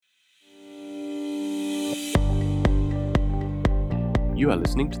You are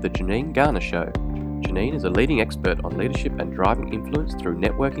listening to The Janine Garner Show. Janine is a leading expert on leadership and driving influence through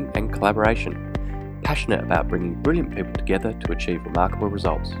networking and collaboration, passionate about bringing brilliant people together to achieve remarkable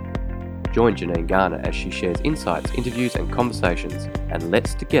results. Join Janine Garner as she shares insights, interviews and conversations, and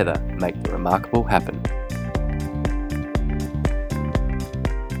let's together make the remarkable happen.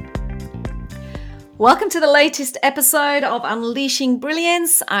 Welcome to the latest episode of Unleashing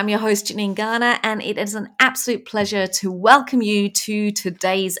Brilliance. I'm your host, Janine Garner, and it is an absolute pleasure to welcome you to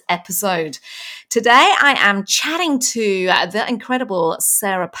today's episode. Today, I am chatting to the incredible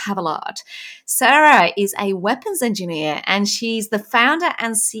Sarah Pavillard. Sarah is a weapons engineer, and she's the founder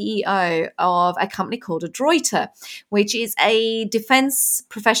and CEO of a company called Adroiter, which is a defense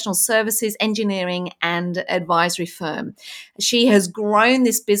professional services engineering and advisory firm. She has grown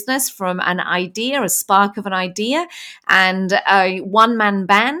this business from an idea, a spark of an idea, and a one-man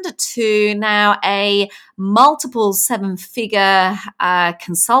band to now a multiple seven-figure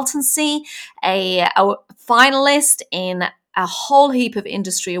consultancy, a finalist in a whole heap of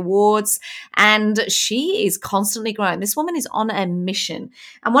industry awards, and she is constantly growing. This woman is on a mission.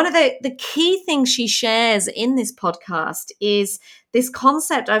 And one of the key things she shares in this podcast is this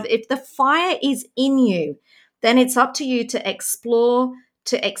concept of if the fire is in you, then it's up to you to explore,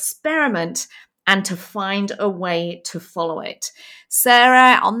 to experiment, and to find a way to follow it.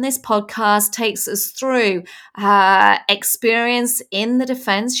 Sarah, on this podcast, takes us through her experience in the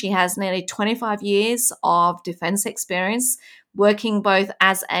defense. She has nearly 25 years of defense experience, working both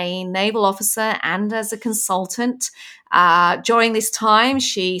as a naval officer and as a consultant. During this time,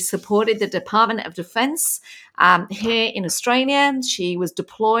 she supported the Department of Defense here in Australia. She was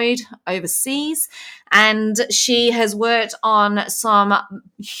deployed overseas, and she has worked on some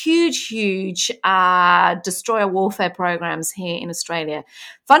huge destroyer warfare programs here in Australia.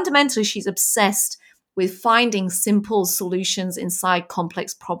 Fundamentally, she's obsessed with finding simple solutions inside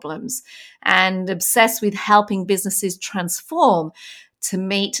complex problems and obsessed with helping businesses transform to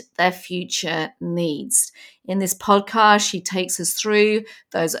meet their future needs. In this podcast, she takes us through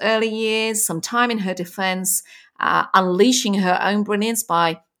those early years, some time in her defense, unleashing her own brilliance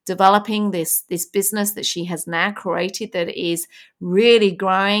by developing this business that she has now created that is really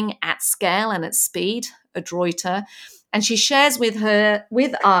growing at scale and at speed, Adroiter. And she shares with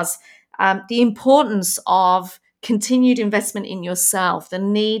us the importance of continued investment in yourself, the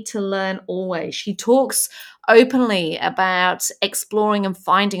need to learn always. She talks openly about exploring and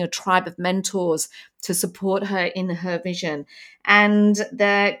finding a tribe of mentors to support her in her vision, and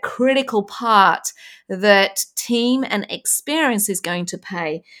the critical part that team and experience is going to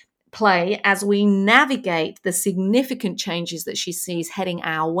play as we navigate the significant changes that she sees heading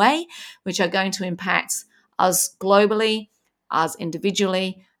our way, which are going to impact us globally, us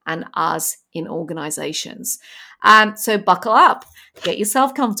individually, and us in organizations. So buckle up, get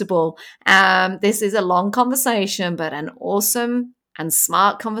yourself comfortable. This is a long conversation, but an awesome and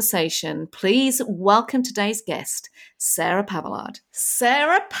smart conversation. Please welcome today's guest, Sarah Pavillard.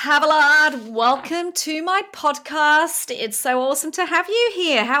 Sarah Pavillard, welcome to my podcast. It's so awesome to have you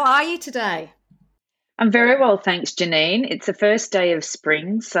here. How are you today? I'm very well, thanks, Janine. It's the first day of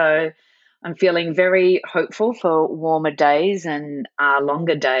spring, so I'm feeling very hopeful for warmer days and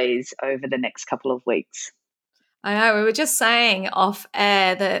longer days over the next couple of weeks. I know, we were just saying off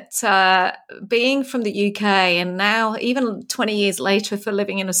air that being from the UK and now even 20 years later for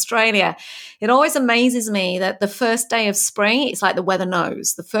living in Australia, it always amazes me that the first day of spring, it's like the weather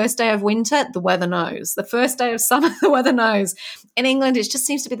knows. The first day of winter, the weather knows. The first day of summer, the weather knows. In England, it just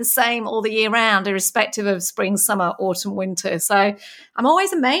seems to be the same all the year round, irrespective of spring, summer, autumn, winter. So I'm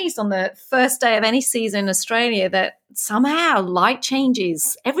always amazed on the first day of any season in Australia that somehow light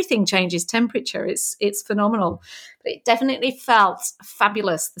changes, everything changes, temperature. It's phenomenal. But it definitely felt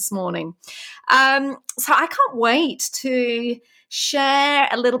fabulous this morning. So I can't wait to share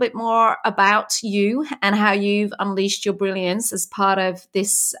a little bit more about you and how you've unleashed your brilliance as part of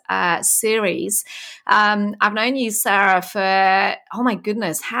this series. I've known you, Sarah, for, oh my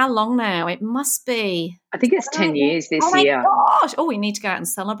goodness, how long now? It must be. I think it's 10 years this year. Oh my gosh. Oh, we need to go out and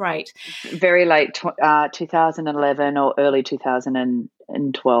celebrate. Very late 2011 or early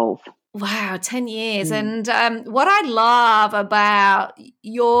 2012. Wow, 10 years. And what I love about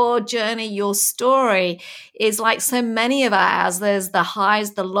your journey, your story is like so many of ours, there's the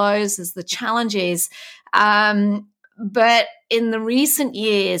highs, the lows, there's the challenges. But in the recent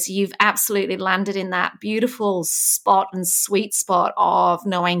years, you've absolutely landed in that beautiful spot and sweet spot of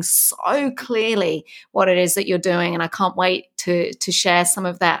knowing so clearly what it is that you're doing. And I can't wait to share some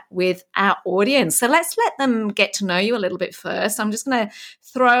of that with our audience. So let's let them get to know you a little bit first. I'm just going to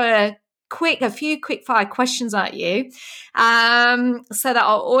throw a a few quick fire questions at you, so that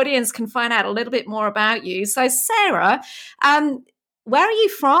our audience can find out a little bit more about you. So, Sarah, where are you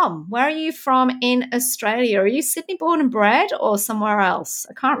from? Where are you from in Australia? Are you Sydney born and bred or somewhere else?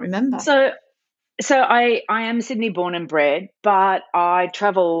 I can't remember. So I am Sydney born and bred, but I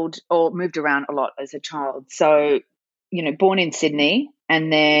travelled or moved around a lot as a child. So, born in Sydney,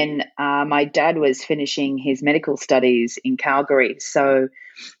 and then my dad was finishing his medical studies in Calgary. So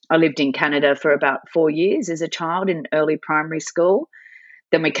I lived in Canada for about 4 years as a child in early primary school.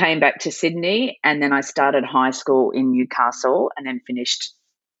 Then we came back to Sydney, and then I started high school in Newcastle and then finished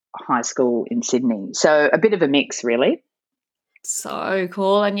high school in Sydney. So a bit of a mix, really. So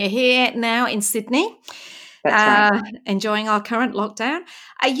cool. And you're here now in Sydney. That's right. Enjoying our current lockdown.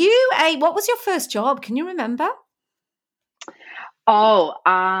 What was your first job? Can you remember? Oh,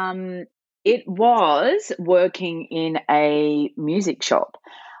 it was working in a music shop.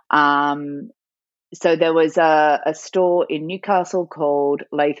 So there was a store in Newcastle called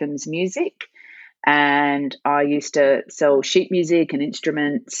Latham's Music, and I used to sell sheet music and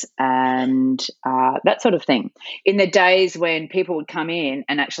instruments and that sort of thing. In the days when people would come in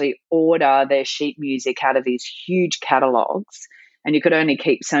and actually order their sheet music out of these huge catalogues, and you could only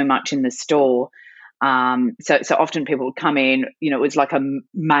keep so much in the store. So often people would come in, it was like a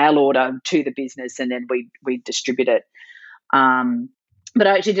mail order to the business, and then we distribute it. But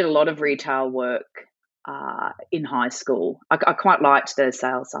I actually did a lot of retail work in high school. I quite liked the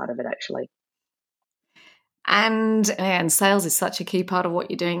sales side of it, actually. And sales is such a key part of what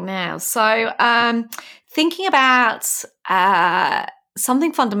you're doing now. So thinking about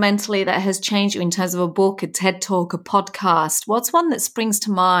something fundamentally that has changed you in terms of a book, a TED Talk, a podcast, what's one that springs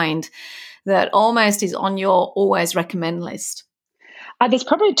to mind that almost is on your always recommend list? There's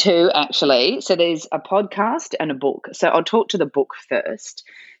probably two, actually. So there's a podcast and a book. So I'll talk to the book first.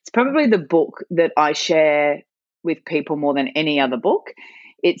 It's probably the book that I share with people more than any other book.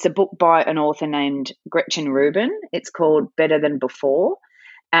 It's a book by an author named Gretchen Rubin. It's called Better Than Before,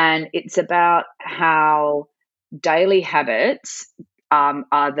 and it's about how daily habits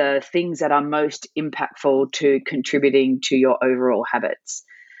are the things that are most impactful to contributing to your overall habits,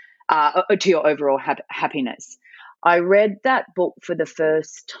 to your overall happiness. I read that book for the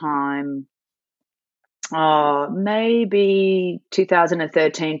first time, maybe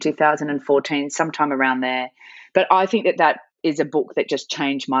 2013, 2014, sometime around there. But I think that is a book that just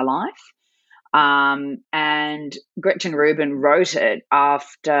changed my life. And Gretchen Rubin wrote it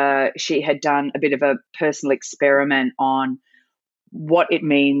after she had done a bit of a personal experiment on what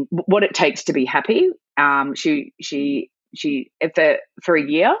it takes to be happy. She for a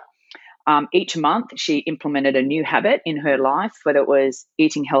year, each month she implemented a new habit in her life, whether it was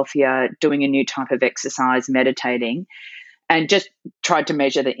eating healthier, doing a new type of exercise, meditating, and just tried to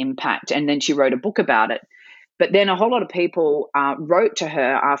measure the impact. And then she wrote a book about it. But then a whole lot of people wrote to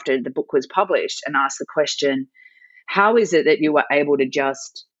her after the book was published and asked the question, how is it that you were able to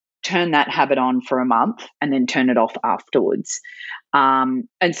just turn that habit on for a month and then turn it off afterwards? And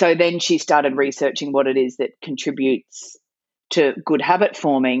so then she started researching what it is that contributes to good habit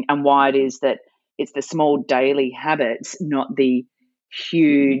forming and why it is that it's the small daily habits, not the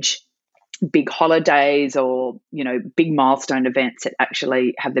huge big holidays or, big milestone events that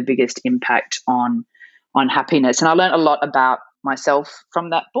actually have the biggest impact on happiness. And I learned a lot about myself from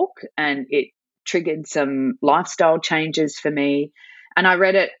that book, and it triggered some lifestyle changes for me. And I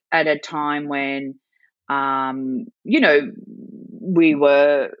read it at a time when, we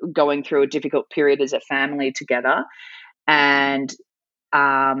were going through a difficult period as a family together. And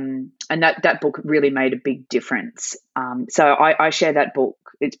that book really made a big difference. So I share that book.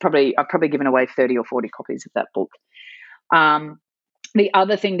 I've probably given away 30 or 40 copies of that book. The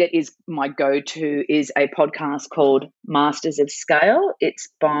other thing that is my go-to is a podcast called Masters of Scale. It's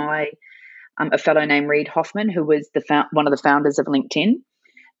by a fellow named Reid Hoffman, who was one of the founders of LinkedIn.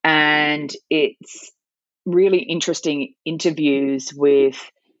 And it's really interesting interviews with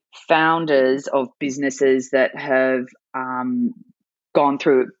founders of businesses that have gone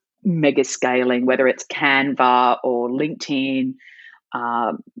through mega scaling, whether it's Canva or LinkedIn,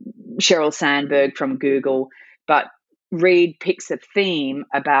 Sheryl Sandberg from Google. But Reid picks a theme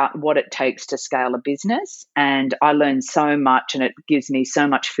about what it takes to scale a business, and I learn so much, and it gives me so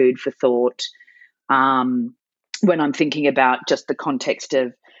much food for thought when I'm thinking about just the context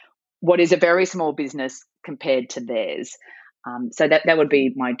of what is a very small business compared to theirs. So that would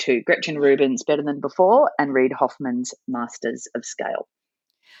be my two: Gretchen Rubin's Better Than Before and Reid Hoffman's Masters of Scale.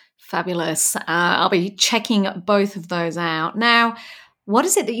 Fabulous. I'll be checking both of those out. Now, what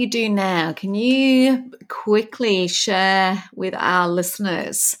is it that you do now? Can you quickly share with our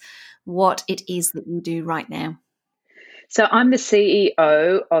listeners what it is that you do right now. So I'm the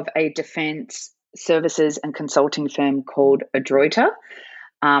CEO of a defence services and consulting firm called Adroita.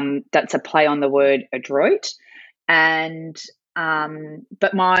 That's a play on the word adroit. And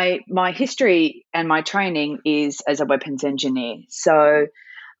but my history and my training is as a weapons engineer. So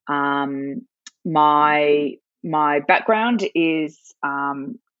my background is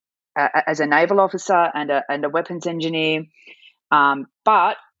as a naval officer and a weapons engineer.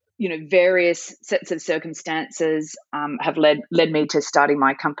 But various sets of circumstances have led me to starting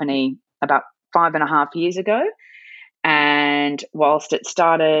my company about 5.5 years ago. And whilst it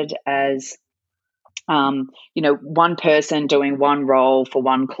started as one person doing one role for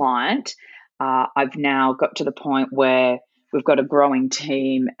one client, I've now got to the point where we've got a growing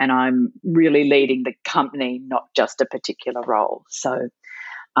team and I'm really leading the company, not just a particular role. So,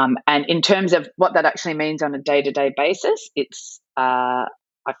 and in terms of what that actually means on a day-to-day basis, it's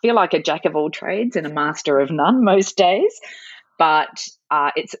I feel like a jack of all trades and a master of none most days, but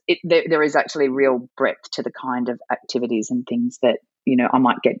there is actually real breadth to the kind of activities and things that I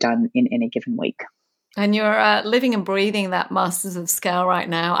might get done in any given week. And you're living and breathing that masters of scale right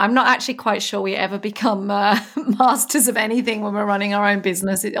now. I'm not actually quite sure we ever become masters of anything when we're running our own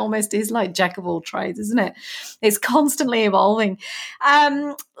business. It almost is like jack of all trades, isn't it? It's constantly evolving.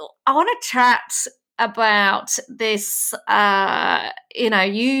 I want to chat about this, that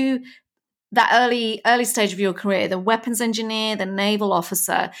early stage of your career, the weapons engineer, the naval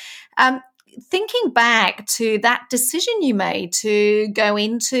officer. Thinking back to that decision you made to go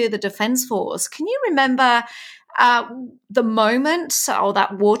into the Defence Force, can you remember the moment or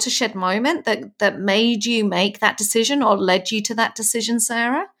that watershed moment that made you make that decision or led you to that decision,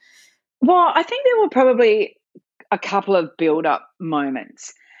 Sarah? Well, I think there were probably a couple of build-up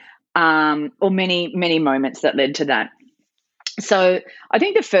moments, or many, many moments that led to that. So I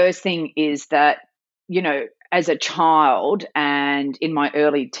think the first thing is that, as a child and in my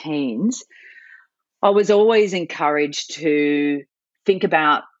early teens, I was always encouraged to think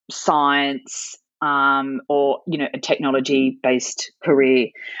about science or, a technology-based career.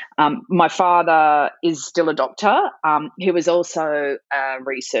 My father is still a doctor. He was also a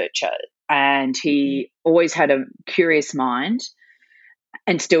researcher, and he always had a curious mind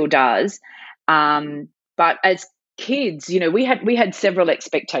and still does. But as kids, we had several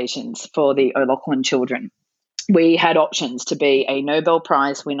expectations for the O'Loughlin children. We had options to be a Nobel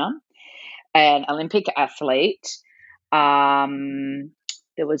Prize winner, an Olympic athlete.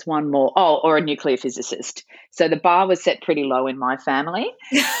 There was one more. Or a nuclear physicist. So the bar was set pretty low in my family.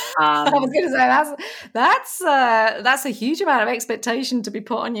 I was going to say that's a huge amount of expectation to be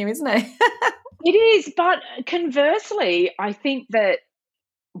put on you, isn't it? It is, but conversely, I think that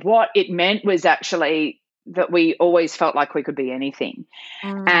what it meant was actually that we always felt like we could be anything.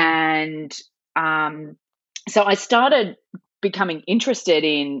 And so I started becoming interested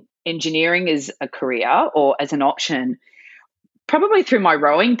in engineering as a career or as an option, probably through my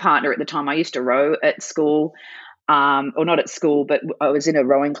rowing partner at the time. I used to row at school, or not at school, but I was in a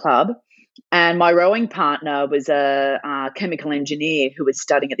rowing club. And my rowing partner was a chemical engineer who was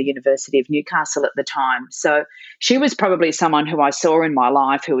studying at the University of Newcastle at the time. So she was probably someone who I saw in my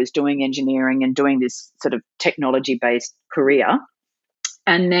life who was doing engineering and doing this sort of technology-based career.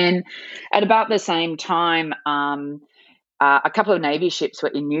 And then at about the same time, a couple of Navy ships were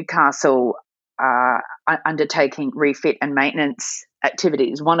in Newcastle undertaking refit and maintenance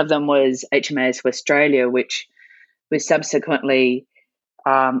activities. One of them was HMAS Westralia, which was subsequently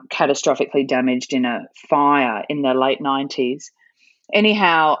catastrophically damaged in a fire in the late 90s.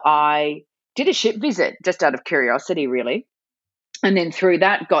 Anyhow, I did a ship visit just out of curiosity, really. And then through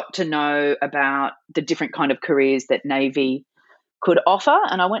that got to know about the different kind of careers that Navy could offer.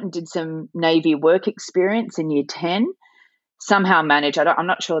 And I went and did some Navy work experience in year 10. Somehow managed. I'm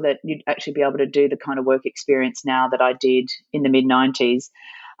not sure that you'd actually be able to do the kind of work experience now that I did in the mid-90s.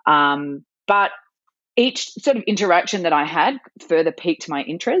 But each sort of interaction that I had further piqued my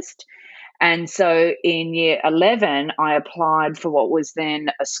interest. And so in year 11, I applied for what was then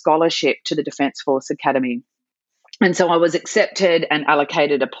a scholarship to the Defence Force Academy. And so I was accepted and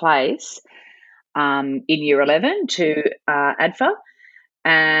allocated a place in year 11 to ADFA,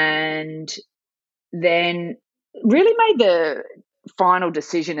 and then really made the final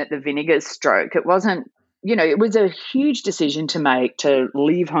decision at the vinegar stroke. It wasn't, it was a huge decision to make, to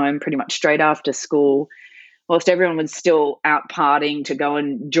leave home pretty much straight after school, whilst everyone was still out partying, to go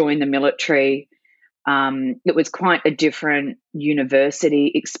and join the military. It was quite a different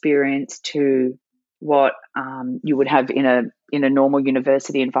university experience to what you would have in a normal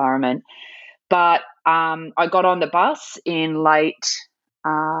university environment. But I got on the bus in late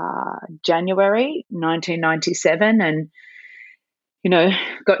January 1997, and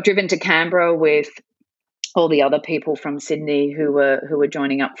got driven to Canberra with all the other people from Sydney who were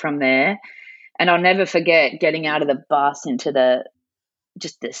joining up from there. And I'll never forget getting out of the bus into the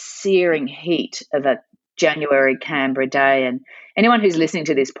searing heat of a January Canberra day. And anyone who's listening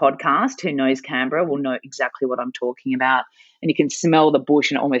to this podcast who knows Canberra will know exactly what I'm talking about. And you can smell the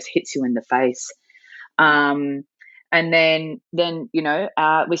bush and it almost hits you in the face. And then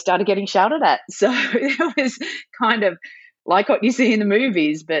we started getting shouted at. So it was kind of like what you see in the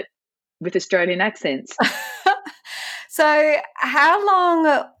movies, but with Australian accents. So how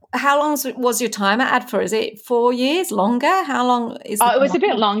long was your time at ADFA? Is it 4 years? Longer? How long is it? It was a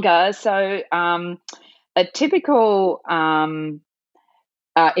bit longer. So a typical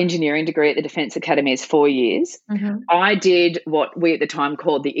engineering degree at the Defence Academy is 4 years. Mm-hmm. I did what we at the time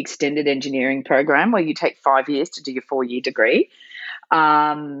called the extended engineering program, where you take 5 years to do your 4-year degree.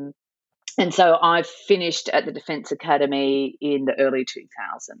 And so I finished at the Defence Academy in the early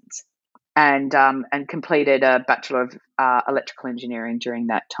 2000s and completed a Bachelor of Electrical Engineering during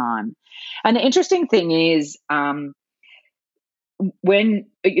that time. And the interesting thing is when,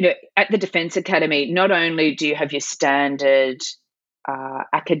 at the Defence Academy, not only do you have your standard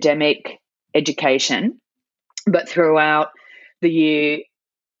academic education, but throughout the year,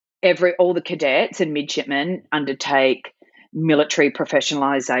 all the cadets and midshipmen undertake military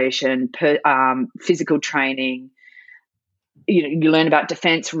professionalisation, physical training. You learn about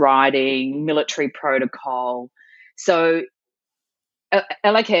defence riding, military protocol. So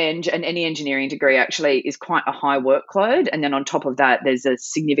ELEC and any engineering degree actually is quite a high workload. And then on top of that, there's a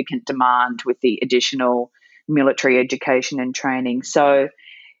significant demand with the additional military education and training. So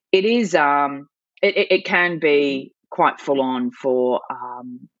it is it can be quite full on for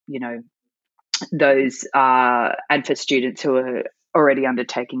those ADFA students who are already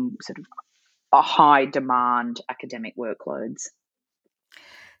undertaking sort of a high demand academic workloads.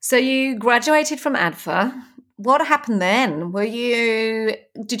 So you graduated from ADFA. What happened then?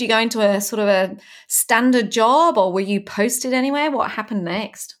 Did you go into a sort of a standard job, or were you posted anywhere? What happened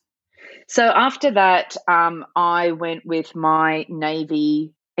next? So after that, I went with my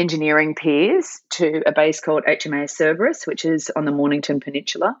Navy engineering peers to a base called HMAS Cerberus, which is on the Mornington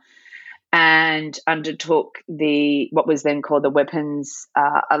Peninsula, and undertook what was then called the Weapons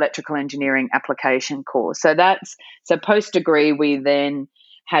Electrical Engineering Application course. So post-degree, we then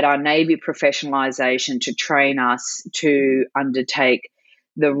had our Navy professionalisation to train us to undertake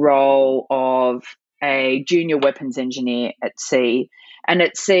the role of a junior weapons engineer at sea. And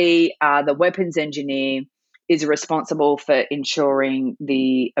at sea, the weapons engineer is responsible for ensuring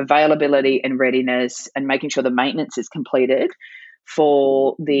the availability and readiness and making sure the maintenance is completed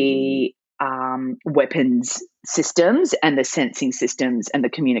for the weapons systems and the sensing systems and the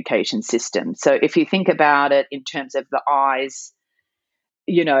communication systems. So if you think about it in terms of the eyes,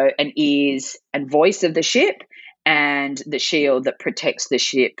 and ears and voice of the ship, and the shield that protects the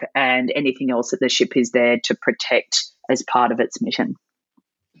ship and anything else that the ship is there to protect as part of its mission.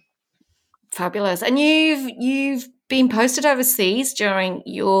 Fabulous. And you've been posted overseas during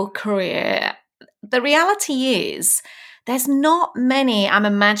your career. The reality is there's not many, I'm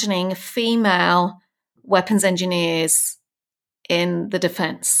imagining, female weapons engineers in the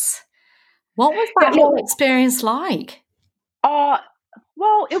defence. What was that whole experience like?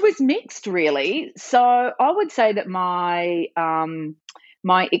 Well, it was mixed, really. So I would say that my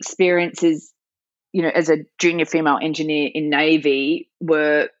experiences, as a junior female engineer in Navy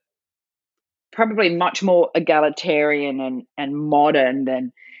were probably much more egalitarian and modern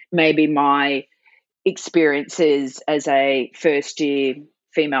than maybe my experiences as a first-year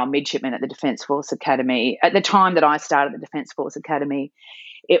female midshipman at the Defence Force Academy. At the time that I started at the Defence Force Academy,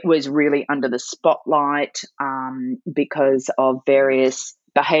 it was really under the spotlight because of various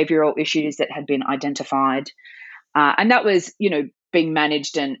behavioural issues that had been identified. And that was, being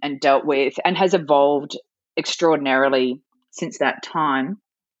managed and dealt with, and has evolved extraordinarily since that time.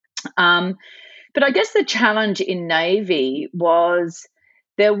 But I guess the challenge in Navy was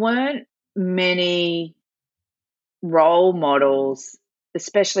there weren't many role models,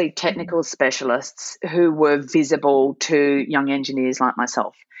 especially technical specialists, who were visible to young engineers like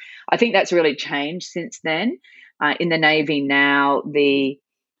myself. I think that's really changed since then. In the Navy now, the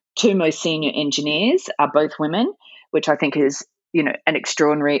two most senior engineers are both women, which I think is, an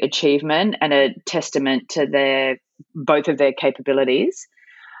extraordinary achievement and a testament to both of their capabilities.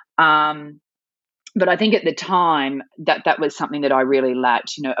 But I think at the time that was something that I really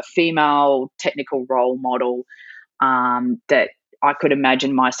lacked, a female technical role model that I could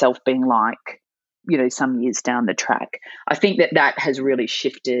imagine myself being like, some years down the track. I think that has really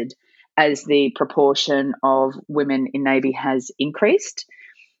shifted, as the proportion of women in Navy has increased.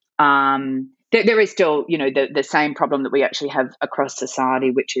 There is still, the same problem that we actually have across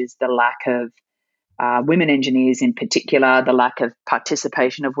society, which is the lack of women engineers in particular, the lack of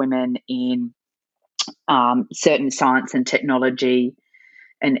participation of women in certain science and technology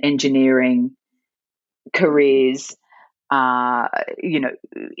and engineering careers,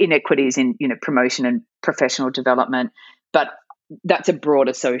 inequities in, promotion and professional development. But that's a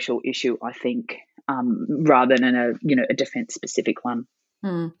broader social issue, I think, rather than a defence specific one.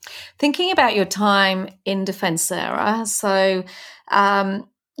 Thinking about your time in defence, Sarah, so,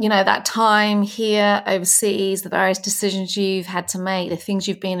 that time here overseas, the various decisions you've had to make, the things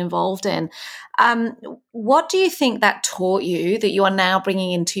you've been involved in, what do you think that taught you that you are now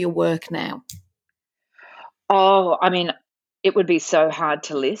bringing into your work now? Oh, I mean, it would be so hard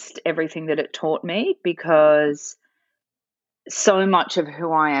to list everything that it taught me, because so much of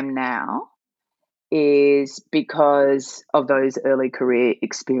who I am now is because of those early career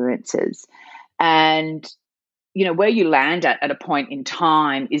experiences. And, where you land at a point in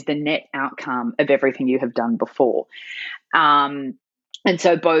time is the net outcome of everything you have done before. And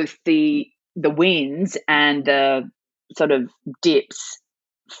so both the wins and the sort of dips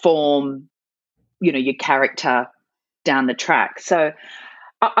form, your character down the track. So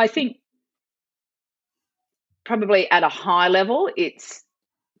I think probably at a high level, it's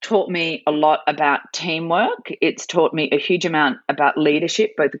taught me a lot about teamwork. It's taught me a huge amount about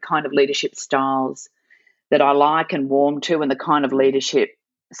leadership, both the kind of leadership styles that I like and warm to, and the kind of leadership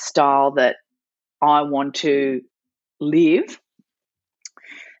style that I want to live,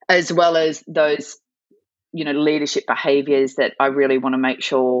 as well as those, leadership behaviors that I really want to make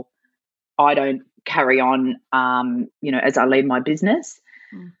sure I don't carry on, as I lead my business.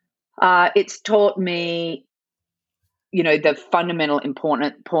 It's taught me, the fundamental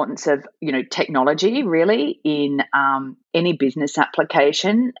importance of, technology really in any business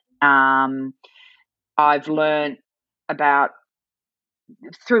application. I've learned about,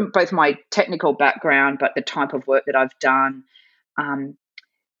 through both my technical background, but the type of work that I've done,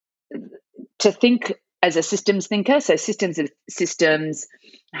 to think as a systems thinker. So systems,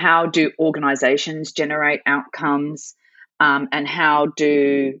 how do organizations generate outcomes, and how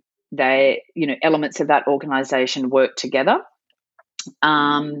do they, elements of that organization work together?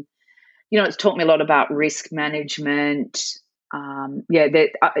 It's taught me a lot about risk management.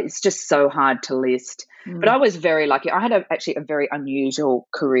 It's just so hard to list. But I was very lucky. I had actually a very unusual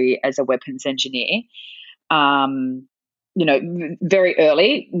career as a weapons engineer. Very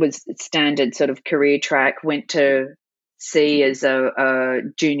early was standard sort of career track. Went to sea as a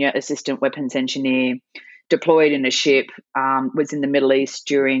junior assistant weapons engineer, deployed in a ship, was in the Middle East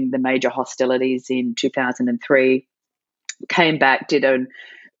during the major hostilities in 2003, came back, did an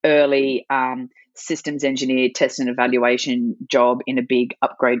early systems engineer test and evaluation job in a big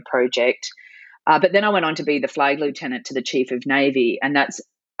upgrade project. But then I went on to be the flag lieutenant to the Chief of Navy, and that's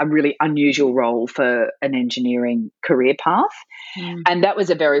a really unusual role for an engineering career path. And that was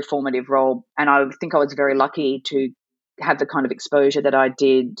a very formative role. And I think I was very lucky to have the kind of exposure that I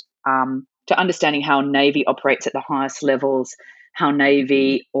did, to understanding how Navy operates at the highest levels, how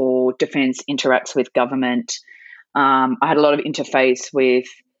Navy or defence interacts with government. I had a lot of interface with,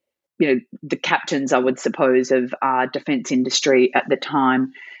 the captains, I would suppose, of defence industry at the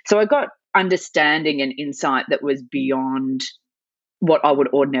time. So I got understanding and insight that was beyond what I would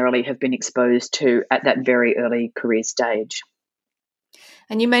ordinarily have been exposed to at that very early career stage.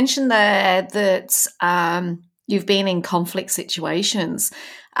 And you mentioned there that you've been in conflict situations.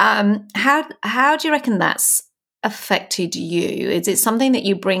 How do you reckon that's affected you? Is it something that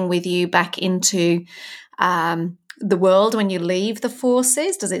you bring with you back into the world when you leave the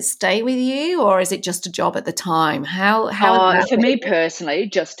forces? Does it stay with you, or is it just a job at the time? How for me personally,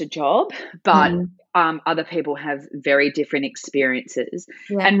 just a job, but other people have very different experiences.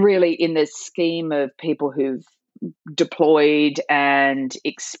 Yeah. And really, in the scheme of people who've deployed and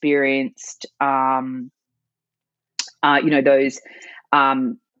experienced, those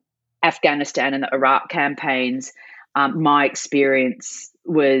Afghanistan and the Iraq campaigns, my experience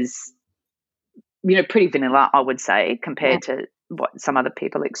was, pretty vanilla, I would say, compared to what some other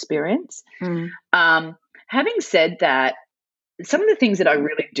people experience. Having said that, some of the things that I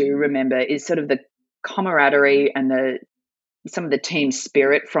really do remember is sort of the camaraderie and some of the team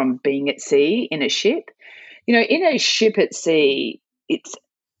spirit from being at sea in a ship. In a ship at sea, it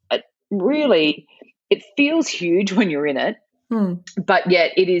feels huge when you're in it, but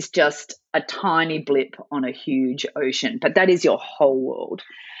yet it is just a tiny blip on a huge ocean. But that is your whole world.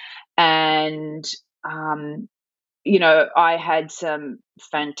 And I had some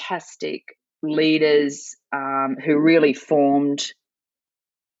fantastic leaders who really formed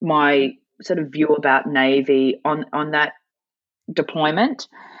my sort of view about Navy on that deployment.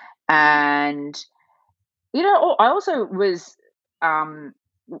 And, I also was,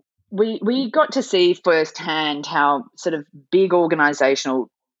 we got to see firsthand how sort of big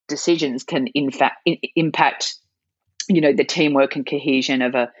organizational decisions can in fact impact, the teamwork and cohesion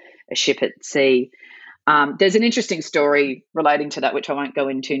of a ship at sea. There's an interesting story relating to that, which I won't go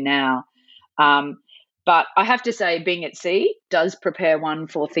into now. But I have to say, being at sea does prepare one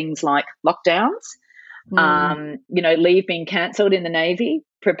for things like lockdowns. Leave being cancelled in the Navy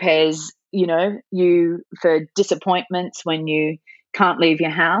prepares, you for disappointments when you can't leave your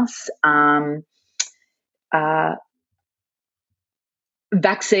house.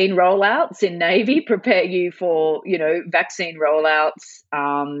 Vaccine rollouts in Navy prepare you for, vaccine rollouts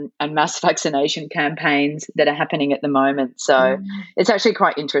and mass vaccination campaigns that are happening at the moment. So it's actually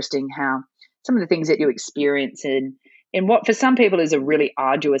quite interesting how some of the things that you experience in what for some people is a really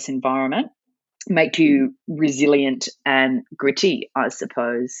arduous environment make you resilient and gritty, I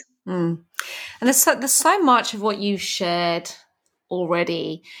suppose. And there's so much of what you've shared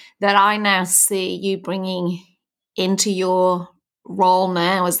already that I now see you bringing into your role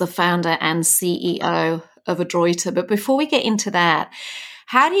now as the founder and CEO of Adroita. But before we get into that,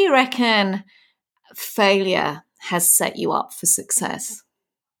 how do you reckon failure has set you up for success?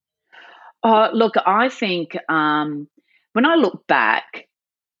 Look, I think when I look back,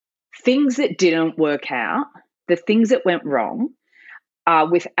 things that didn't work out, the things that went wrong, are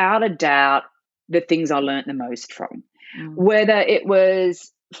without a doubt the things I learned the most from. Whether it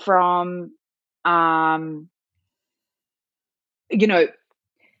was from,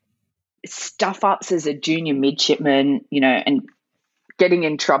 stuff ups as a junior midshipman, and getting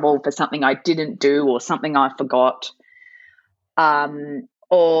in trouble for something I didn't do or something I forgot,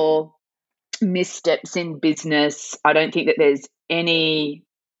 or missteps in business. I don't think that there's any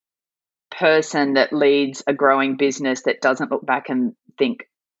person that leads a growing business that doesn't look back and think,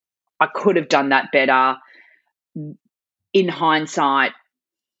 I could have done that better. In hindsight,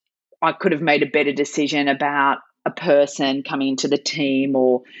 I could have made a better decision about a person coming into the team,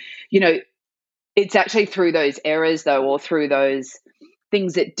 or, it's actually through those errors though, or through those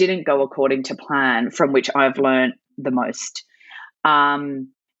things that didn't go according to plan, from which I've learned the most. And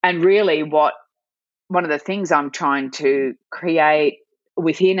really one of the things I'm trying to create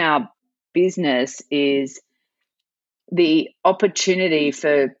within our business is the opportunity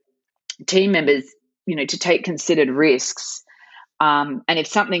for team members, to take considered risks. And if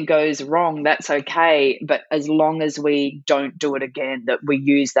something goes wrong, that's okay. But as long as we don't do it again, that we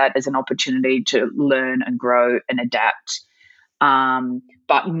use that as an opportunity to learn and grow and adapt,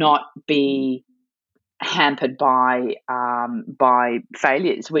 but not be hampered by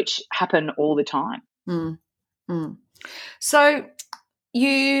failures, which happen all the time. So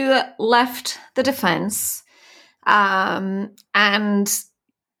you left the defence, and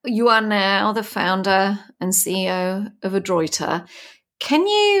you are now the founder and CEO of Adroita. Can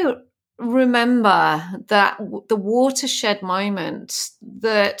you remember that the watershed moment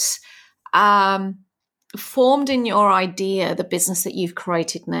that formed in your idea the business that you've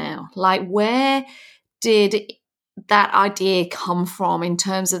created now? Like, where did that idea come from in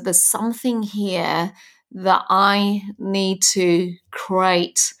terms of there's something here that I need to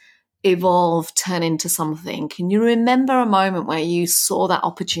create, evolve, turn into something? Can you remember a moment where you saw that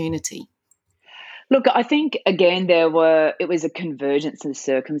opportunity? Look, I think, again, it was a convergence of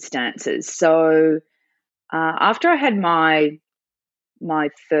circumstances. So after I had my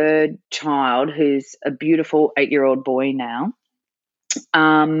third child, who's a beautiful 8-year-old boy now,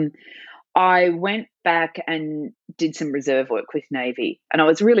 I went back and did some reserve work with Navy. And I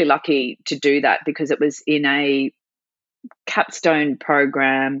was really lucky to do that because it was in a capstone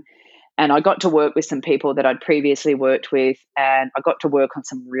program, and I got to work with some people that I'd previously worked with, and I got to work on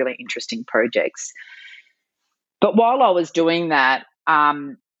some really interesting projects. But while I was doing that,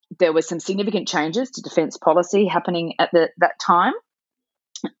 there were some significant changes to defence policy happening at that time,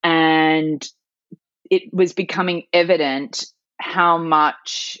 and it was becoming evident how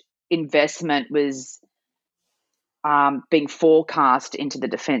much investment was being forecast into the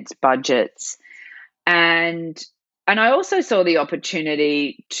defence budgets. And I also saw the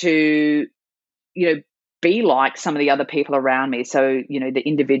opportunity to, be like some of the other people around me. So, the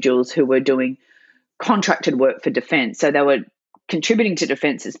individuals who were doing contracted work for defence. So they were contributing to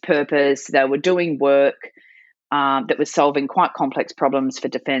Defence's purpose. They were doing work that was solving quite complex problems for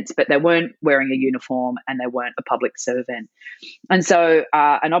defence, but they weren't wearing a uniform and they weren't a public servant. And so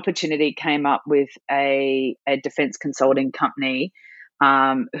an opportunity came up with a defence consulting company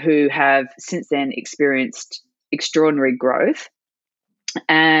who have since then experienced extraordinary growth.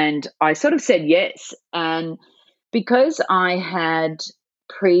 And I sort of said yes. And because I had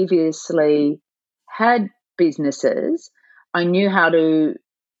previously had businesses, I knew how to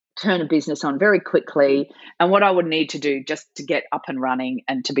turn a business on very quickly and what I would need to do just to get up and running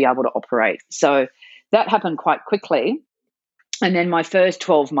and to be able to operate. So that happened quite quickly. And then my first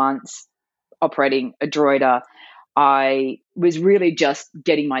 12 months operating Adroita, I was really just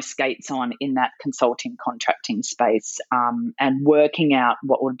getting my skates on in that consulting contracting space and working out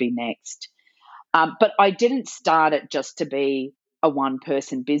what would be next. But I didn't start it just to be a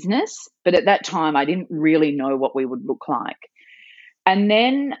one-person business. But at that time, I didn't really know what we would look like. And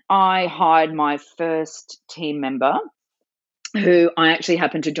then I hired my first team member, who I actually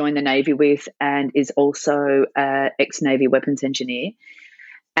happened to join the Navy with and is also an ex-Navy weapons engineer,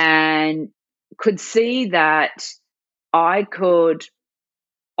 and could see that I could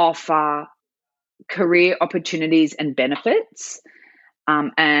offer career opportunities and benefits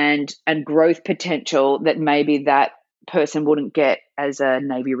and growth potential that maybe that person wouldn't get as a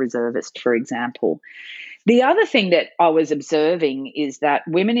Navy reservist, for example. The other thing that I was observing is that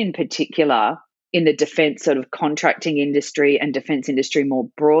women in particular in the defence sort of contracting industry and defence industry more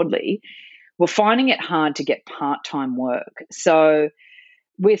broadly were finding it hard to get part-time work. So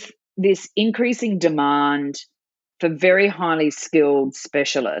with this increasing demand for very highly skilled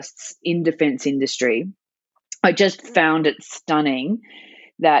specialists in defence industry, I just found it stunning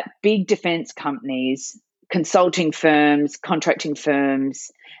that big defence companies, consulting firms, contracting firms,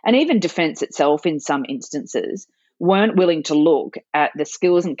 and even defence itself in some instances weren't willing to look at the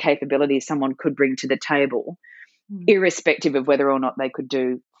skills and capabilities someone could bring to the table, irrespective of whether or not they could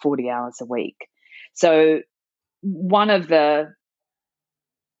do 40 hours a week. So one of the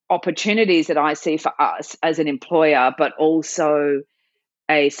opportunities that I see for us as an employer, but also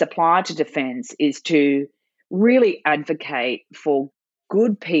a supplier to defence, is to really advocate for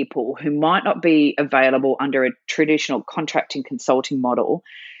good people who might not be available under a traditional contracting consulting model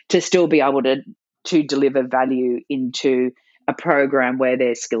to still be able to deliver value into a program where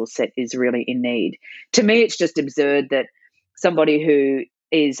their skill set is really in need. To me, it's just absurd that somebody who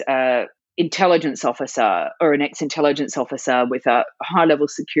is a intelligence officer or an ex-intelligence officer with a high-level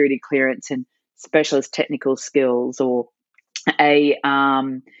security clearance and specialist technical skills, or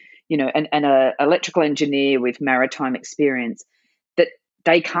an electrical engineer with maritime experience, that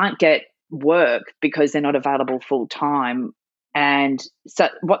they can't get work because they're not available full time. And so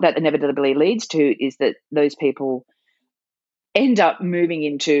what that inevitably leads to is that those people end up moving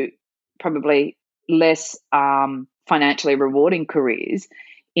into probably less financially rewarding careers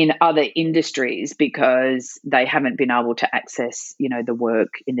in other industries because they haven't been able to access, the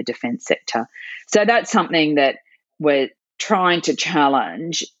work in the defence sector. So that's something that we're trying to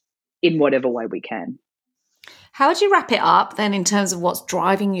challenge in whatever way we can. How would you wrap it up then in terms of what's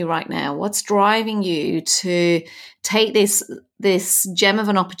driving you right now? What's driving you to take this gem of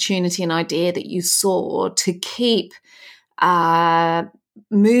an opportunity and idea that you saw to keep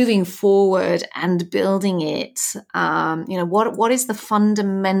moving forward and building it? What is the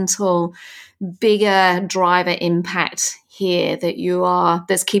fundamental bigger driver impact here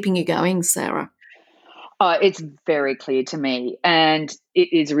that's keeping you going, Sarah? It's very clear to me, and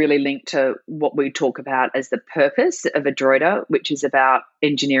it is really linked to what we talk about as the purpose of Adroita, which is about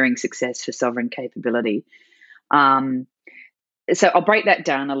engineering success for sovereign capability. So I'll break that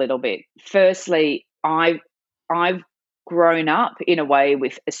down a little bit. Firstly, I've grown up in a way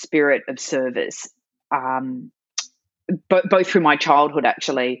with a spirit of service, both through my childhood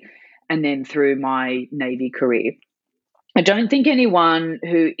actually, and then through my Navy career. I don't think anyone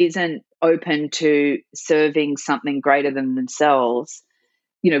who isn't open to serving something greater than themselves,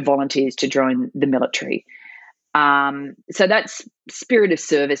 volunteers to join the military. So that spirit of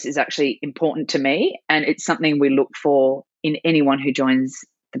service is actually important to me, and it's something we look for in anyone who joins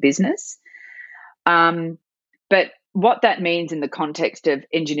the business. But what that means in the context of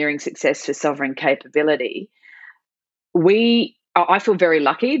engineering success for sovereign capability, I feel very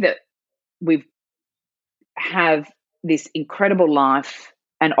lucky that we have this incredible life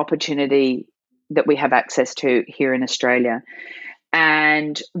and opportunity that we have access to here in Australia.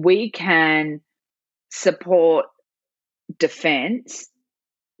 And we can support defence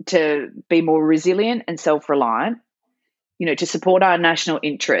to be more resilient and self-reliant, to support our national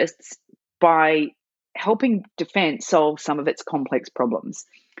interests by helping defence solve some of its complex problems.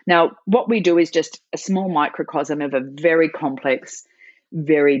 Now, what we do is just a small microcosm of a very complex,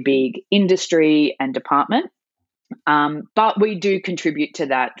 very big industry and department. But we do contribute to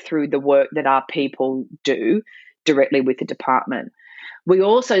that through the work that our people do directly with the department. We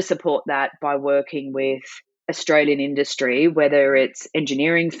also support that by working with Australian industry, whether it's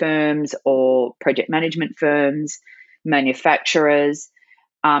engineering firms or project management firms, manufacturers,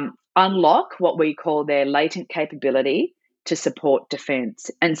 unlock what we call their latent capability to support defence.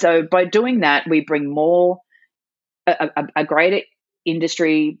 And so by doing that, we bring a greater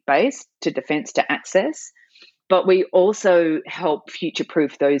industry base to defence to access, but we also help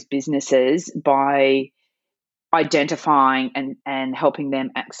future-proof those businesses by identifying and helping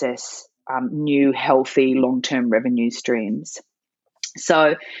them access new, healthy, long-term revenue streams.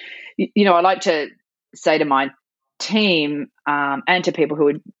 So, I like to say to my team and to people who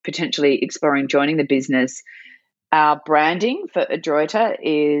are potentially exploring joining the business, our branding for Adroita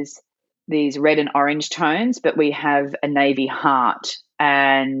is these red and orange tones, but we have a navy heart.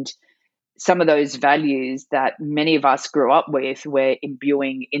 And some of those values that many of us grew up with, we're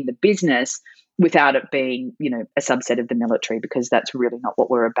imbuing in the business without it being, a subset of the military, because that's really not what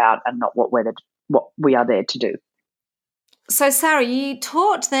we're about and not what we are there to do. So, Sarah, you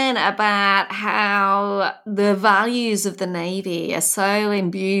talked then about how the values of the Navy are so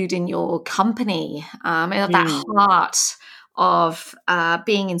imbued in your company, and that heart of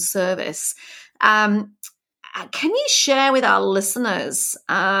being in service. Can you share with our listeners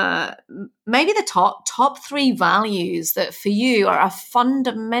maybe the top three values that for you are a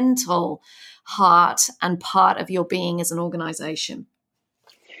fundamental heart and part of your being as an organisation?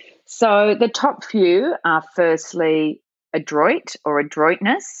 So the top few are firstly adroit or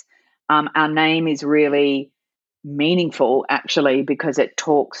adroitness. Our name is really meaningful, actually, because it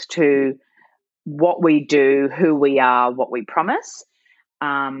talks to what we do, who we are, what we promise.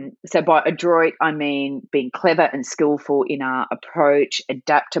 So by adroit, I mean being clever and skillful in our approach,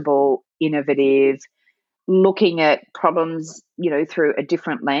 adaptable, innovative, looking at problems, through a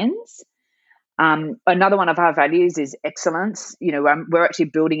different lens. Another one of our values is excellence. We're actually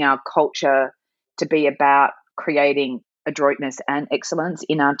building our culture to be about creating adroitness and excellence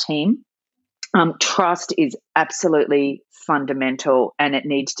in our team. Trust is absolutely fundamental, and it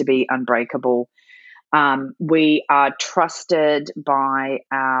needs to be unbreakable. We are trusted by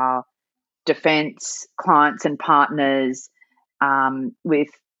our defence clients and partners with,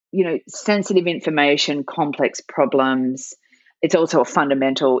 sensitive information, complex problems. It's also a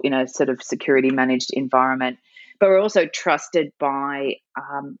fundamental in a sort of security managed environment. But we're also trusted by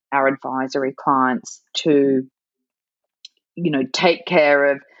our advisory clients to, take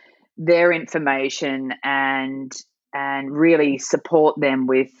care of their information and really support them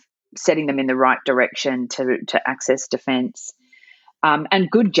with setting them in the right direction to access defence, and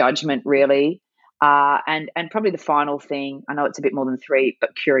good judgment, really. And probably the final thing, I know it's a bit more than three,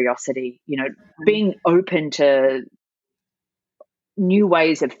 but curiosity, being open to new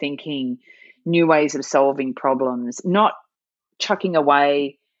ways of thinking, new ways of solving problems, not chucking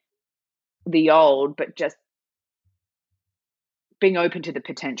away the old, but just being open to the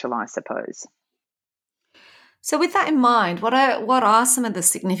potential, I suppose. So with that in mind, what are some of the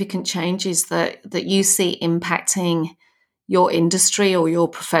significant changes that you see impacting your industry or your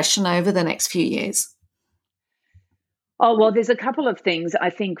profession over the next few years? Oh, well, there's a couple of things. I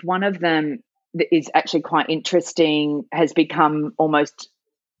think one of them that is actually quite interesting has become almost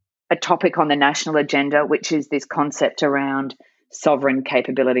a topic on the national agenda, which is this concept around sovereign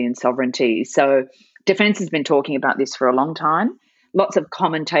capability and sovereignty. So Defence has been talking about this for a long time. Lots of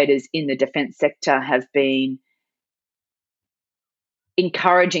commentators in the defence sector have been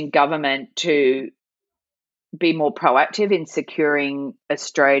encouraging government to be more proactive in securing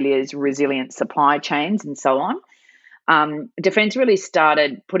Australia's resilient supply chains and so on. Defence really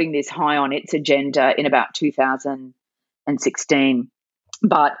started putting this high on its agenda in about 2016.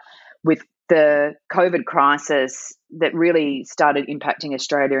 But with the COVID crisis that really started impacting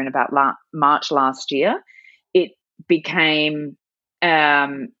Australia in about March last year, it became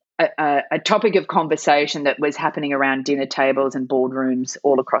a topic of conversation that was happening around dinner tables and boardrooms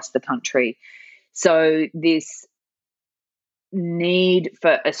all across the country. So this need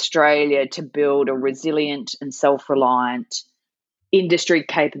for Australia to build a resilient and self-reliant industry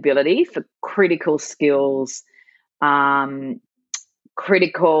capability for critical skills,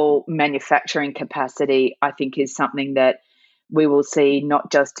 critical manufacturing capacity, I think is something that we will see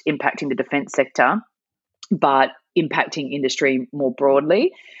not just impacting the defence sector, but impacting industry more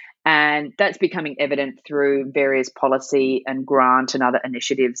broadly. And that's becoming evident through various policy and grant and other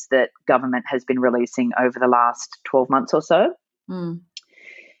initiatives that government has been releasing over the last 12 months or so. Mm.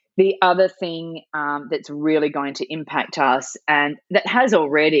 The other thing that's really going to impact us, and that has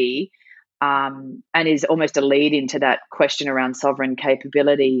already, and is almost a lead into that question around sovereign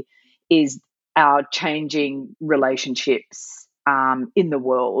capability, is our changing relationships in the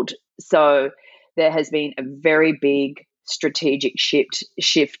world. So there has been a very big strategic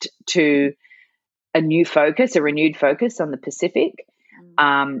shift to a renewed focus on the Pacific.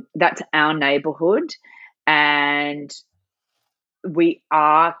 That's our neighborhood, and we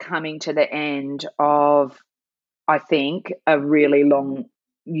are coming to the end of, I think, a really long,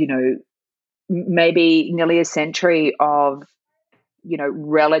 maybe nearly a century of,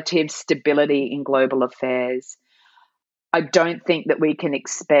 relative stability in global affairs. I don't think that we can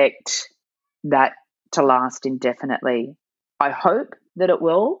expect that to last indefinitely. I hope that it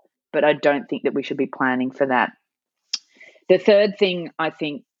will, but I don't think that we should be planning for that. The third thing I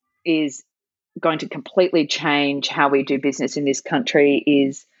think is going to completely change how we do business in this country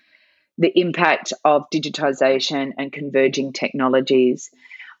is the impact of digitization and converging technologies.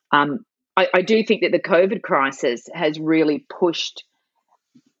 I do think that the COVID crisis has really pushed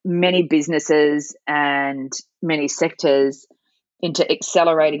many businesses and many sectors into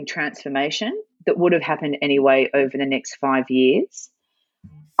accelerating transformation that would have happened anyway over the next 5 years.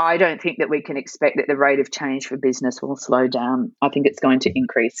 I don't think that we can expect that the rate of change for business will slow down. I think it's going to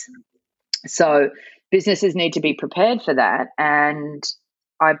increase. So businesses need to be prepared for that. And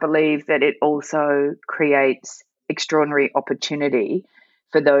I believe that it also creates extraordinary opportunity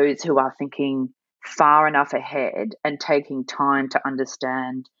for those who are thinking far enough ahead and taking time to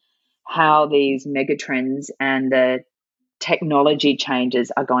understand how these megatrends and the technology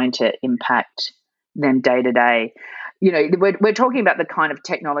changes are going to impact them day to day. We're talking about the kind of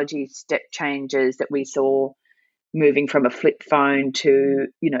technology step changes that we saw moving from a flip phone to,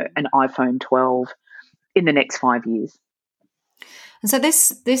 an iPhone 12 in the next 5 years. And so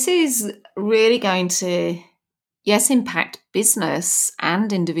this is really going to, yes, impact business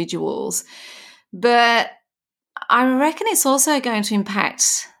and individuals, but I reckon it's also going to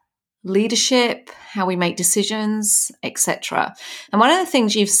impact leadership, how we make decisions, etc. And one of the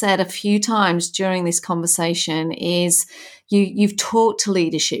things you've said a few times during this conversation is you've talked to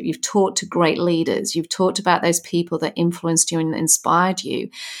leadership, you've talked to great leaders, you've talked about those people that influenced you and inspired you.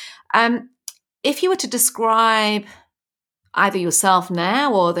 If you were to describe either yourself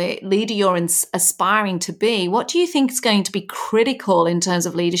now or the leader you're aspiring to be, what do you think is going to be critical in terms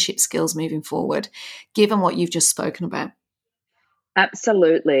of leadership skills moving forward, given what you've just spoken about?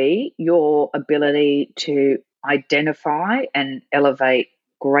 Absolutely, your ability to identify and elevate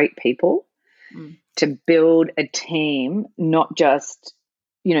great people, to build a team, not just,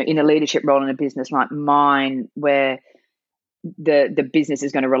 in a leadership role in a business like mine, where the business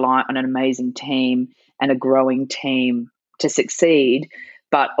is going to rely on an amazing team and a growing team to succeed,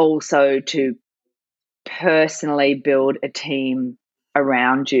 but also to personally build a team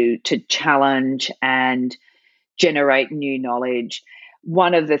around you to challenge and generate new knowledge.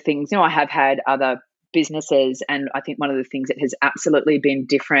 One of the things, I have had other businesses, and I think one of the things that has absolutely been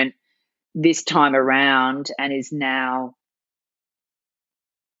different this time around and is now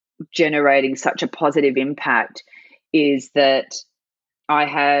generating such a positive impact is that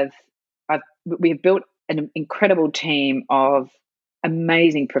we've built an incredible team of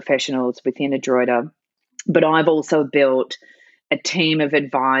amazing professionals within Adroita, but I've also built a team of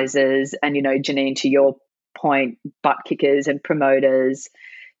advisors and, Janine, to your point, butt kickers and promoters,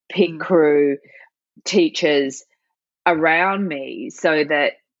 pit crew, teachers around me so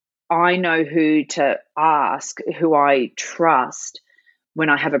that I know who to ask, who I trust when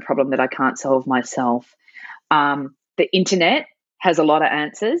I have a problem that I can't solve myself. The internet has a lot of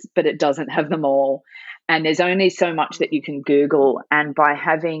answers, but it doesn't have them all. And there's only so much that you can Google. And by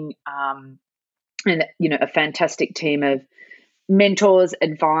having a fantastic team of mentors,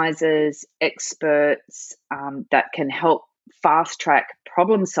 advisors, experts that can help fast track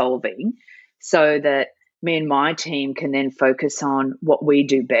problem solving so that me and my team can then focus on what we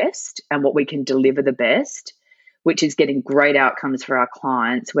do best and what we can deliver the best, which is getting great outcomes for our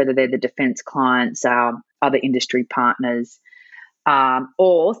clients, whether they're the defense clients, our other industry partners,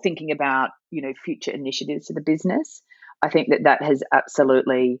 or thinking about, future initiatives for the business. I think that has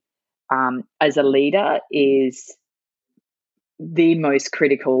absolutely, as a leader, is the most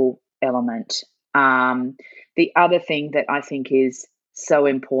critical element. The other thing that I think is so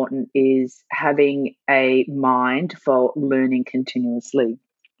important is having a mind for learning continuously,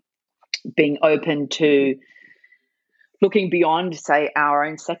 being open to looking beyond, say, our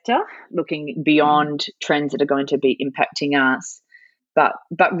own sector, looking beyond trends that are going to be impacting us, but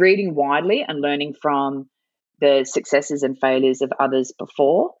reading widely and learning from the successes and failures of others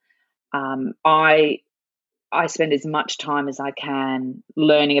before. I spend as much time as I can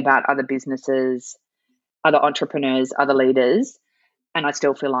learning about other businesses, other entrepreneurs, other leaders, and I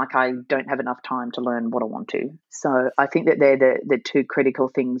still feel like I don't have enough time to learn what I want to. So I think that they're the two critical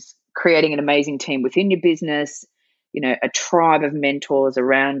things: creating an amazing team within your business, a tribe of mentors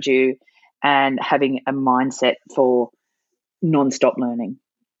around you, and having a mindset for non-stop learning.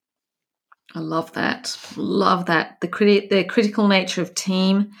 I love that. Love that. The critical nature of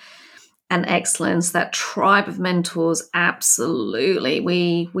team and excellence, that tribe of mentors, absolutely.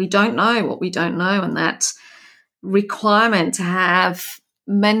 We don't know what we don't know, and that requirement to have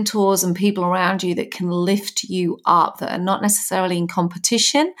mentors and people around you that can lift you up, that are not necessarily in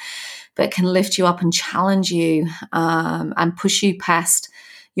competition, but can lift you up and challenge you and push you past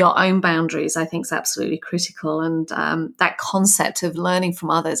your own boundaries, I think is absolutely critical. And that concept of learning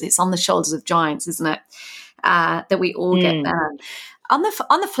from others, it's on the shoulders of giants, isn't it? That we all get there. On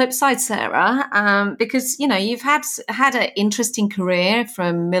the flip side, Sarah, because you've had an interesting career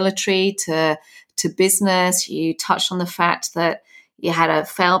from military to business. You touched on the fact that you had a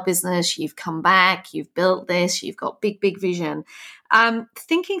failed business, you've come back, you've built this, you've got big vision.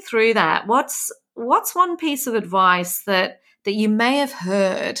 Thinking through that, what's one piece of advice that you may have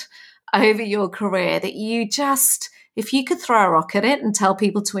heard over your career that you just, if you could throw a rock at it and tell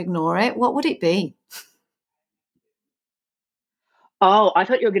people to ignore it, what would it be? Oh, I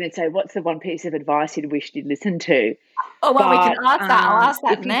thought you were going to say, what's the one piece of advice you'd wish you'd listened to? Oh, well, we can ask that. I'll ask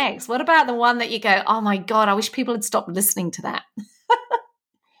that next. What about the one that you go, oh my God, I wish people had stopped listening to that?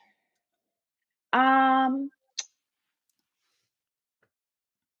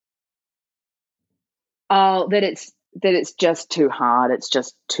 Oh, that it's just too hard. It's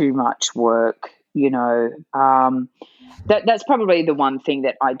just too much work, That's probably the one thing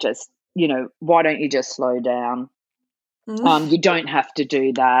that I just, why don't you just slow down? You don't have to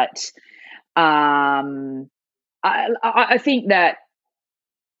do that. I think that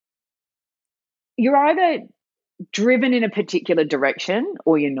you're either driven in a particular direction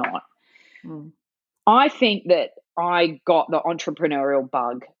or you're not. I think that I got the entrepreneurial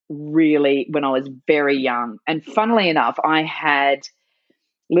bug really when I was very young. And funnily enough, I had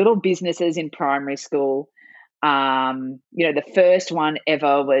little businesses in primary school. The first one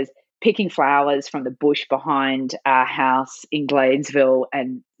ever was picking flowers from the bush behind our house in Gladesville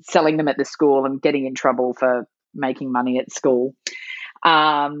and selling them at the school and getting in trouble for making money at school.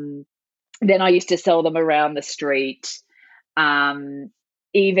 Then I used to sell them around the street.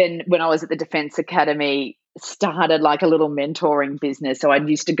 Even when I was at the Defence Academy, started like a little mentoring business. So I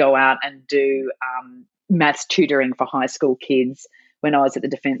used to go out and do maths tutoring for high school kids when I was at the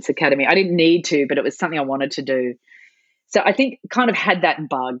Defence Academy. I didn't need to, but it was something I wanted to do. So I think kind of had that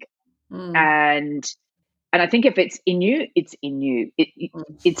bug. And I think if it's in you, it's in you.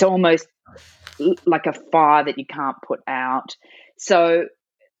 It's almost like a fire that you can't put out. So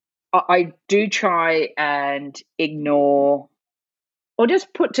I do try and ignore or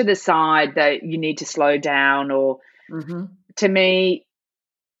just put to the side that you need to slow down, or to me,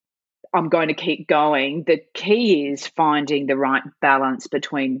 I'm going to keep going. The key is finding the right balance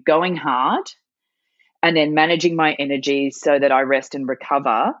between going hard and then managing my energy so that I rest and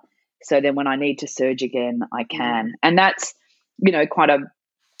recover. So then when I need to surge again, I can. And that's, quite a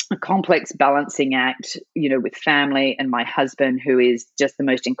complex balancing act, with family and my husband, who is just the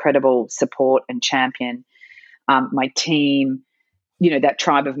most incredible support and champion. My team, that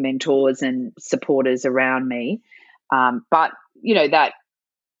tribe of mentors and supporters around me. But, that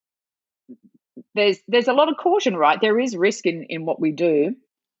there's a lot of caution, right? There is risk in what we do.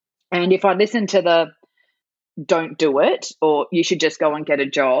 And if I listen to the don't do it, or you should just go and get a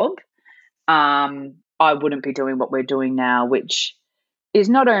job, I wouldn't be doing what we're doing now, which is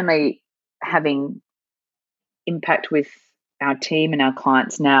not only having impact with our team and our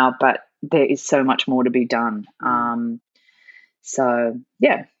clients now, but there is so much more to be done. So,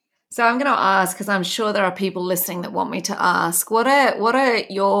 yeah. So I'm going to ask, because I'm sure there are people listening that want me to ask, what are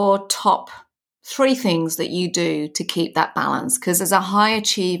your top 3 things that you do to keep that balance? Because as a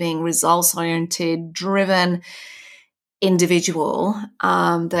high-achieving, results-oriented, driven individual,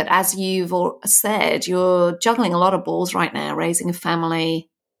 that, as you've said, you're juggling a lot of balls right now, raising a family,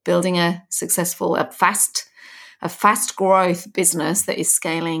 building a successful, a fast growth business that is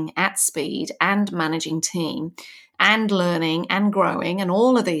scaling at speed, and managing team and learning and growing and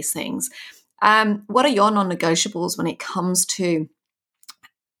all of these things. What are your non-negotiables when it comes to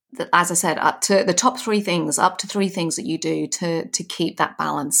as I said, up to the top three things, up to three things that you do to keep that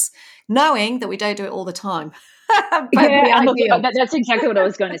balance, knowing that we don't do it all the time. Yeah, and look, that's exactly what I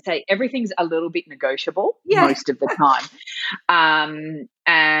was going to say. Everything's a little bit negotiable most of the time.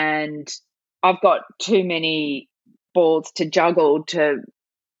 And I've got too many balls to juggle to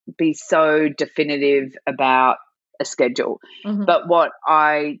be so definitive about a schedule. Mm-hmm. But what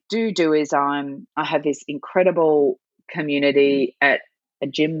I do is I have this incredible community at a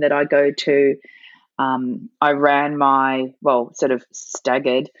gym that I go to. I ran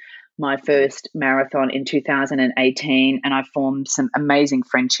staggered my first marathon in 2018, and I formed some amazing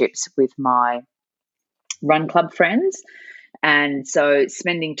friendships with my run club friends. And so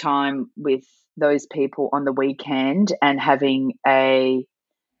spending time with those people on the weekend and having an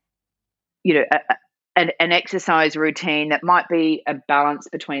exercise routine that might be a balance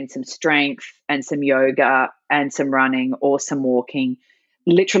between some strength and some yoga and some running or some walking,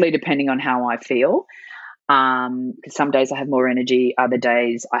 literally depending on how I feel. Because some days I have more energy, other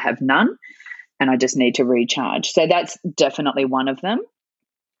days I have none, and I just need to recharge. So that's definitely one of them.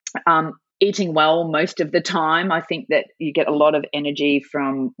 Eating well most of the time. I think that you get a lot of energy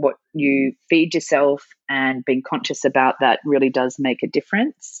from what you feed yourself, and being conscious about that really does make a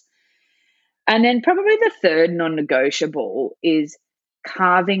difference. And then probably the third non-negotiable is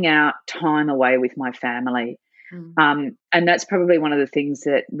carving out time away with my family. And that's probably one of the things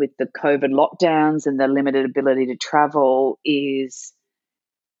that with the COVID lockdowns and the limited ability to travel is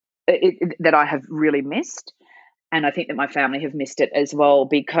that I have really missed. And I think that my family have missed it as well,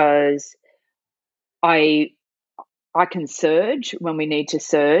 because I can surge when we need to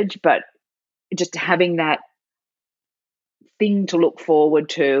surge, but just having that thing to look forward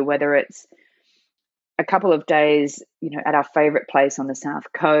to, whether it's a couple of days, at our favorite place on the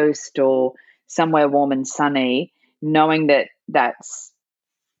South Coast or somewhere warm and sunny, knowing that that's,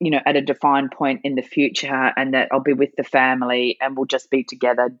 at a defined point in the future, and that I'll be with the family and we'll just be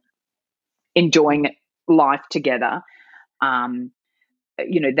together, enjoying life together. That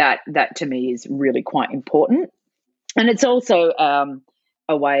to me is really quite important. And it's also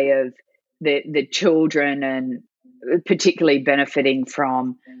a way of the children, and particularly benefiting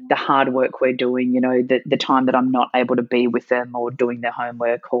from the hard work we're doing, the time that I'm not able to be with them or doing their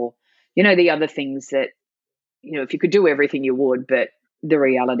homework, or, the other things that, if you could do everything you would, but the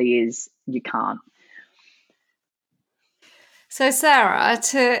reality is you can't. So, Sarah,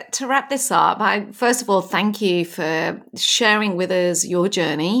 to wrap this up, first of all, thank you for sharing with us your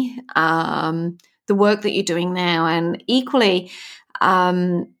journey, the work that you're doing now, and equally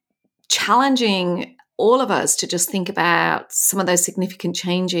challenging all of us to just think about some of those significant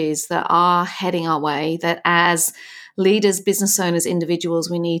changes that are heading our way, that as leaders, business owners, individuals,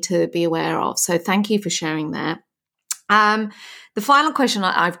 we need to be aware of. So thank you for sharing that. The final question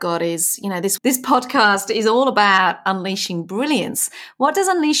I've got is, this podcast is all about unleashing brilliance. What does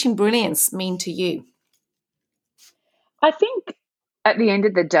unleashing brilliance mean to you? I think at the end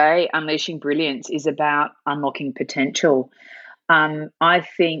of the day, unleashing brilliance is about unlocking potential. I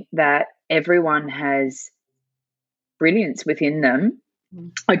think that everyone has brilliance within them.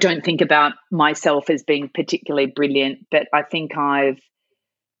 I don't think about myself as being particularly brilliant, but I think I've,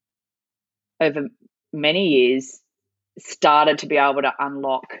 over many years, started to be able to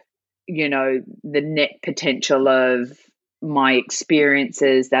unlock, the net potential of my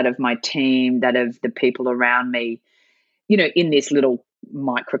experiences, that of my team, that of the people around me, in this little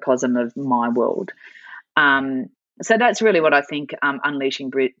microcosm of my world. So that's really what I think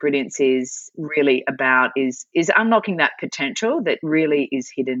unleashing brilliance is really about, is unlocking that potential that really is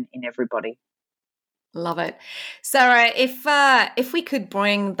hidden in everybody. Love it. Sarah, if we could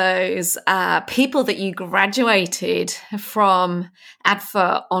bring those people that you graduated from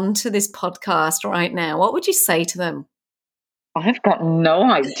ADFA onto this podcast right now, what would you say to them? I've got no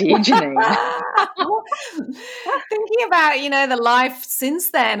idea, Janine. Thinking about, the life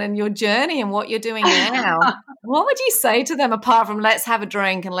since then and your journey and what you're doing now, what would you say to them apart from let's have a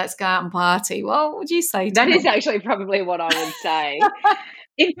drink and let's go out and party? What would you say to them? That is actually probably what I would say.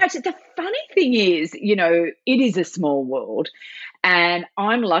 In fact, the funny thing is, it is a small world, and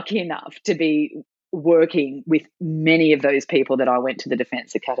I'm lucky enough to be working with many of those people that I went to the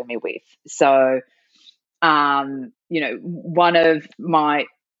Defence Academy with. So, one of my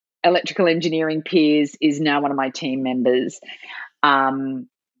electrical engineering peers is now one of my team members.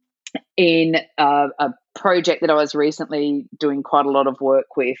 In a project that I was recently doing quite a lot of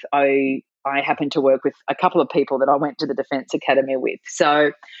work with, I happened to work with a couple of people that I went to the Defence Academy with.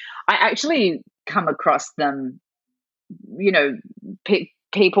 So I actually come across them,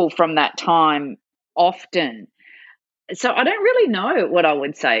 people from that time often. So I don't really know what I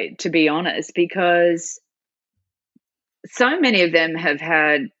would say, to be honest, because so many of them have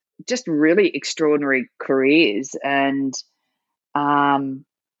had just really extraordinary careers, and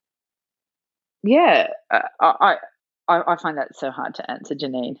yeah, I find that so hard to answer,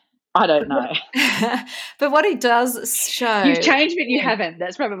 Janine. I don't know. But what it does show... You've changed, but you haven't.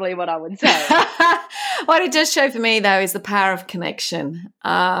 That's probably what I would say. What it does show for me, though, is the power of connection.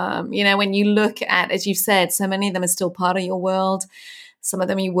 When you look at, as you've said, so many of them are still part of your world. Some of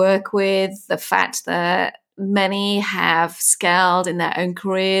them you work with, the fact that many have scaled in their own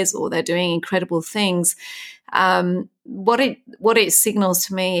careers or they're doing incredible things. What it signals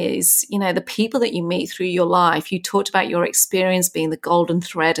to me is, the people that you meet through your life. You talked about your experience being the golden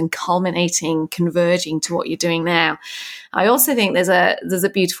thread and culminating, converging to what you're doing now. I also think there's a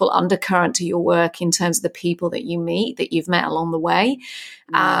beautiful undercurrent to your work in terms of the people that you meet, that you've met along the way.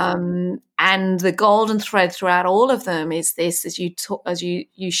 And the golden thread throughout all of them is this, as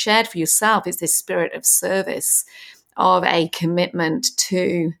you shared for yourself, is this spirit of service, of a commitment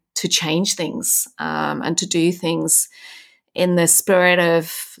to change things and to do things in the spirit of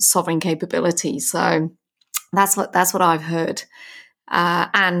sovereign capability. So that's what I've heard.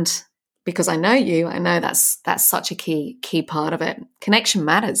 And because I know you, I know that's such a key part of it. Connection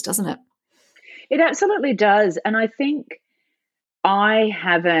matters, doesn't it? It absolutely does. And I think I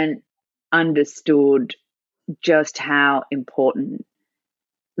haven't understood just how important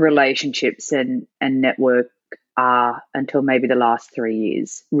relationships and network are until maybe the last 3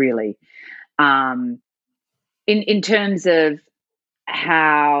 years, really. In terms of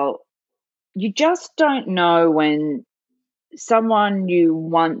how you just don't know when someone you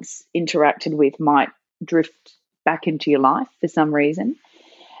once interacted with might drift back into your life for some reason.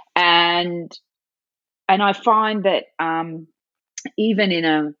 And I find that even in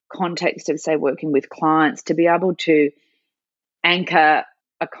a context of, say, working with clients, to be able to anchor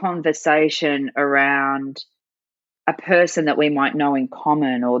a conversation around a person that we might know in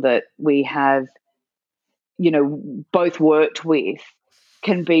common or that we have, both worked with,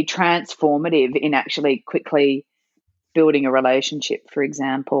 can be transformative in actually quickly building a relationship, for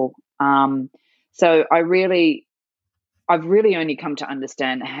example. So I've really only come to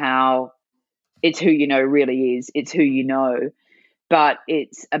understand how it's who you know really is. It's who you know, but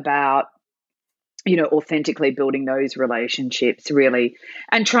it's about, authentically building those relationships, really,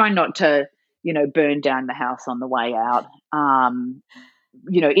 and trying not to, burn down the house on the way out. In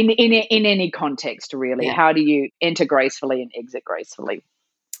any context, really. Yeah. How do you enter gracefully and exit gracefully?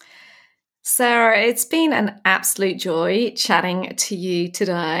 Sarah, it's been an absolute joy chatting to you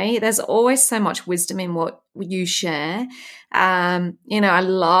today. There's always so much wisdom in what you share. I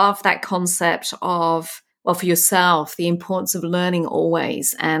love that concept of, well, for yourself, the importance of learning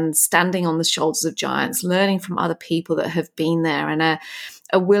always and standing on the shoulders of giants, learning from other people that have been there, and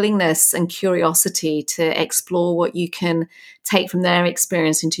a willingness and curiosity to explore what you can take from their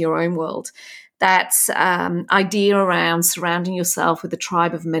experience into your own world. That idea around surrounding yourself with a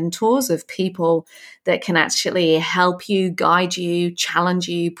tribe of mentors, of people that can actually help you, guide you, challenge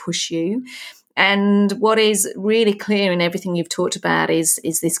you, push you. And what is really clear in everything you've talked about is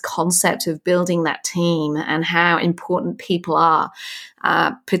this concept of building that team and how important people are,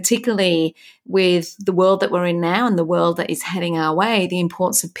 particularly with the world that we're in now and the world that is heading our way, the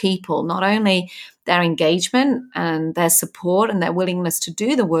importance of people, not only their engagement and their support and their willingness to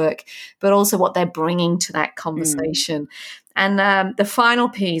do the work, but also what they're bringing to that conversation. And the final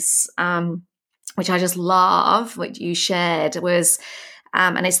piece, which I just love, what you shared was,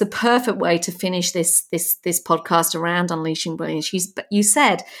 and it's the perfect way to finish this podcast around unleashing brilliance. You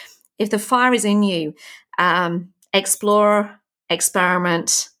said, if the fire is in you, explore,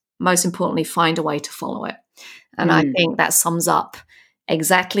 experiment, most importantly, find a way to follow it. And I think that sums up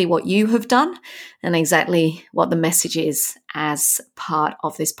exactly what you have done and exactly what the message is as part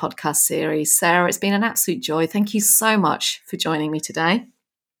of this podcast series. Sarah, it's been an absolute joy. Thank you so much for joining me today.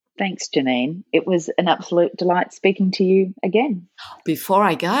 Thanks, Janine. It was an absolute delight speaking to you again. Before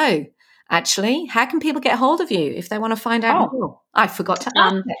I go, actually, how can people get hold of you if they want to find out more? I forgot to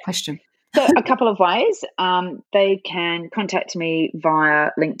ask that question. So a couple of ways. They can contact me via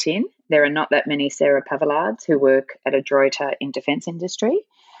LinkedIn. There are not that many Sarah Pavillards who work at Adroita in defence industry.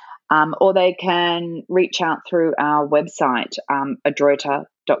 Or they can reach out through our website,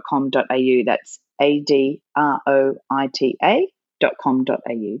 adroita.com.au. That's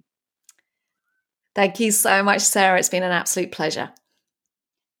adroita.com.au. Thank you so much, Sarah. It's been an absolute pleasure.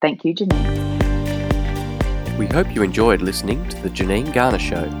 Thank you, Janine. We hope you enjoyed listening to The Janine Garner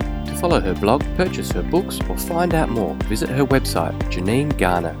Show. To follow her blog, purchase her books, or find out more, visit her website,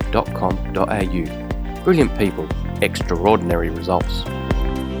 janinegarner.com.au. Brilliant people, extraordinary results.